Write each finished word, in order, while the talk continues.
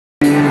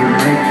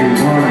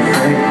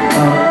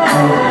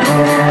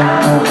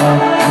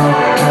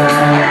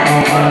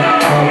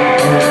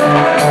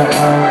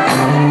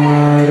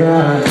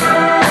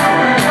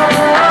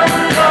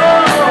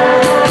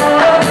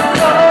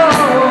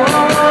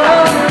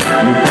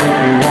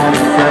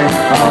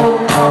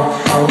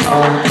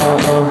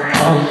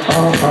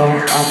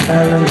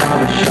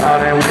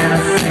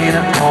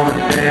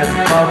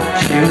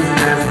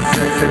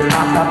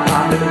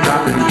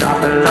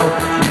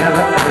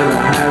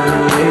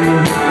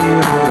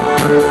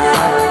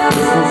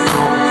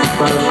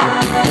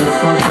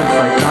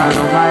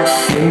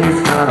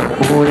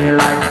booty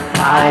like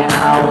pow,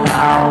 pow,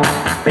 pow.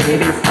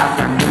 Baby, stop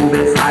and move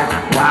it like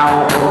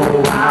wow,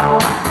 oh wow.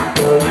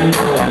 Girl, you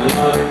know I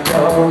love it,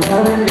 girl,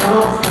 loving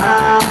your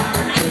style.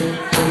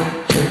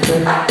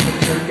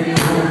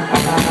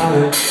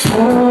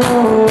 Oh,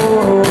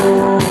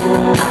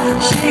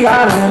 she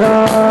got it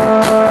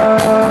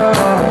all,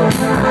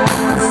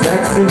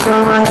 sexy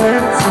from my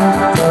head to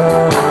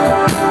toe,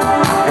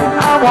 and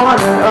I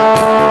want it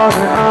all,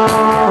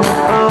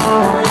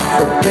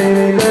 so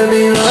baby, let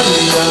me love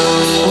you down.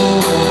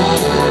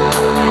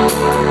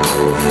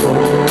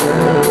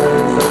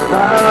 So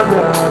love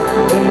you,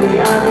 baby,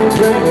 I've been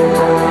drinking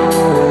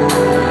more.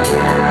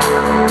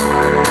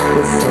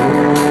 There's so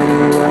many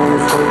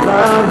ways to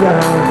love you,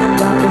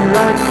 nothing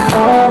like,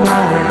 oh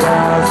my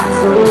gosh,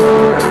 so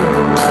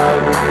in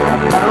love. I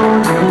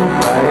found you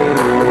right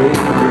away,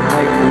 you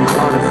make me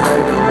wanna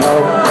say, oh,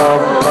 oh,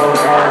 oh,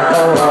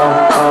 oh, oh,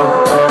 oh,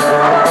 oh, oh,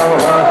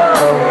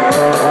 oh,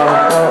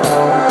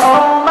 oh,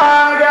 oh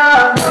my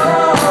God.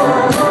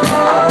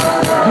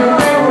 You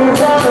make me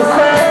wanna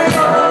say,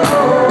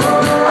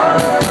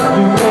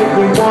 you make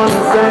me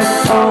wanna say,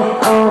 oh,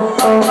 oh,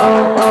 oh,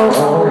 oh, oh,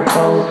 oh,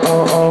 oh,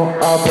 oh, oh,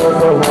 I put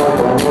the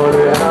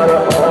money out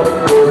of all the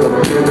girls I'm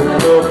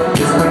beautiful.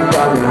 This one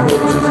got me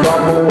hooked, she's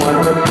number one,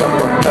 the cup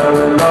of hell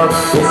and love.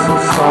 This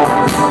one's soft,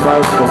 this is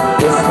special,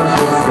 this one's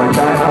just like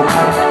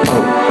dynamite. Oh,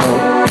 oh,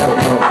 oh,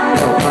 oh,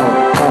 oh,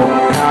 oh,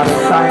 oh, out of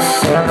sight,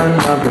 and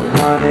another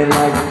honey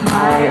like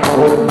my,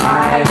 oh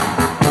my.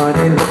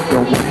 Honey, look so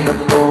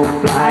wonderful,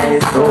 fly,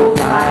 so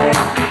fly.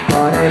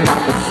 Honey,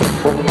 like a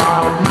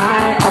supermodel,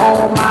 my,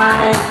 oh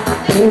my.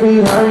 Baby,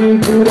 how you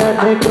do that,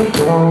 make me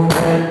go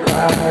and cry.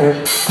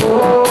 Oh,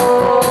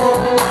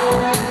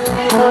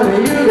 honey,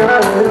 you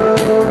got it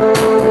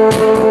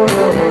all,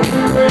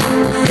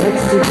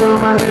 sexy from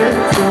my head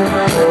to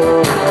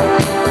toe,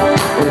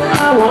 and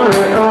I want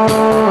it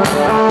all,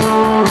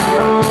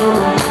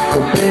 so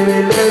baby,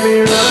 let me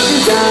love you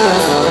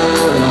down.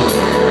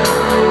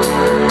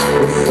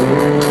 There's so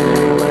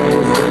many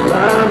ways to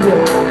love you,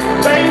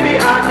 baby,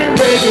 I can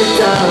break it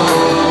down.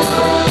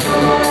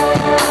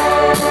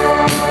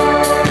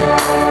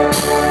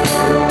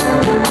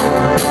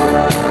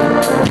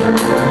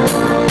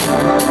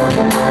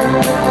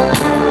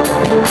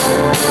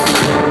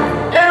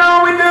 And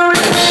all we do is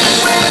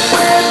win,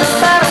 no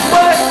matter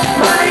what.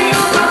 Money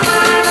on my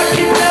mind, I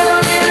keep never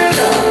getting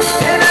up.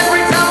 And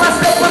every time I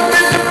step up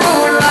in the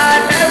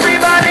moonlight,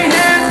 everybody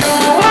hands go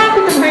up.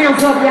 Put the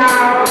hands up,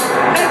 y'all.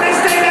 And they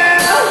stay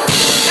down,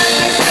 and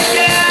they stay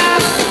down,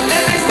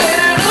 and they stay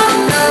down. Up,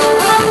 down,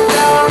 up,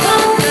 down,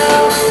 up,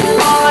 down.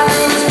 All I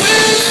do is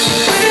win,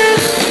 win,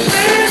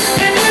 win.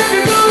 And if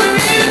you're going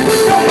in, put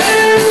your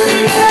hands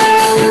in the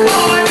air.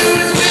 All I do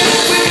is win,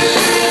 win,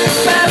 win, no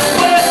matter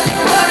what.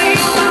 Money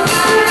on my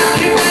mind, I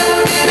keep never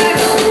getting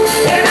up.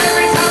 And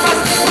every time I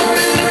step up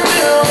in the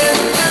building,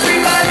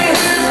 everybody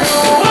hands go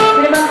up.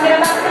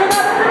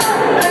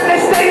 And they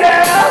stay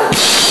there,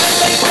 and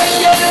they stay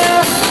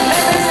down,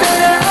 and they stay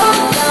there. Up,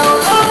 down,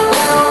 up,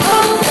 down,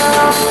 up,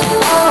 down.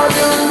 All I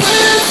do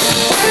is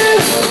win,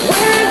 win,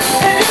 win.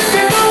 And if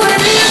you're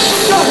going in,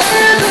 put your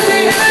hands in the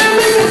air,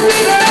 make it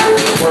see that.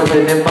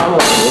 Swerving in my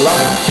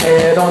love,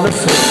 head on the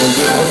swivel,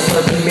 you know,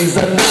 slipping me's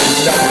a no.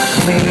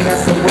 Clean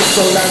as a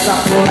whistle as I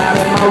pull out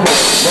of my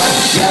rope.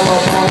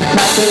 Yellow bone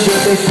passenger,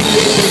 they see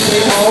it, they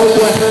say, oh,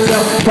 what the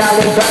hell?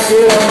 Callie back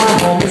it on my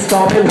homies,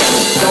 call me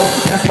Loco.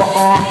 That's for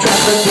armed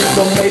trafficking,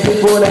 so maybe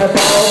pull that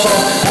Volvo.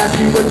 Ask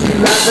you what you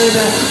laughing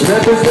at,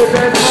 represent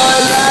that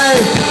hard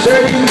life.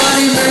 Dirty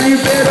money, man, you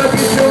better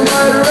get your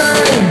mud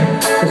right.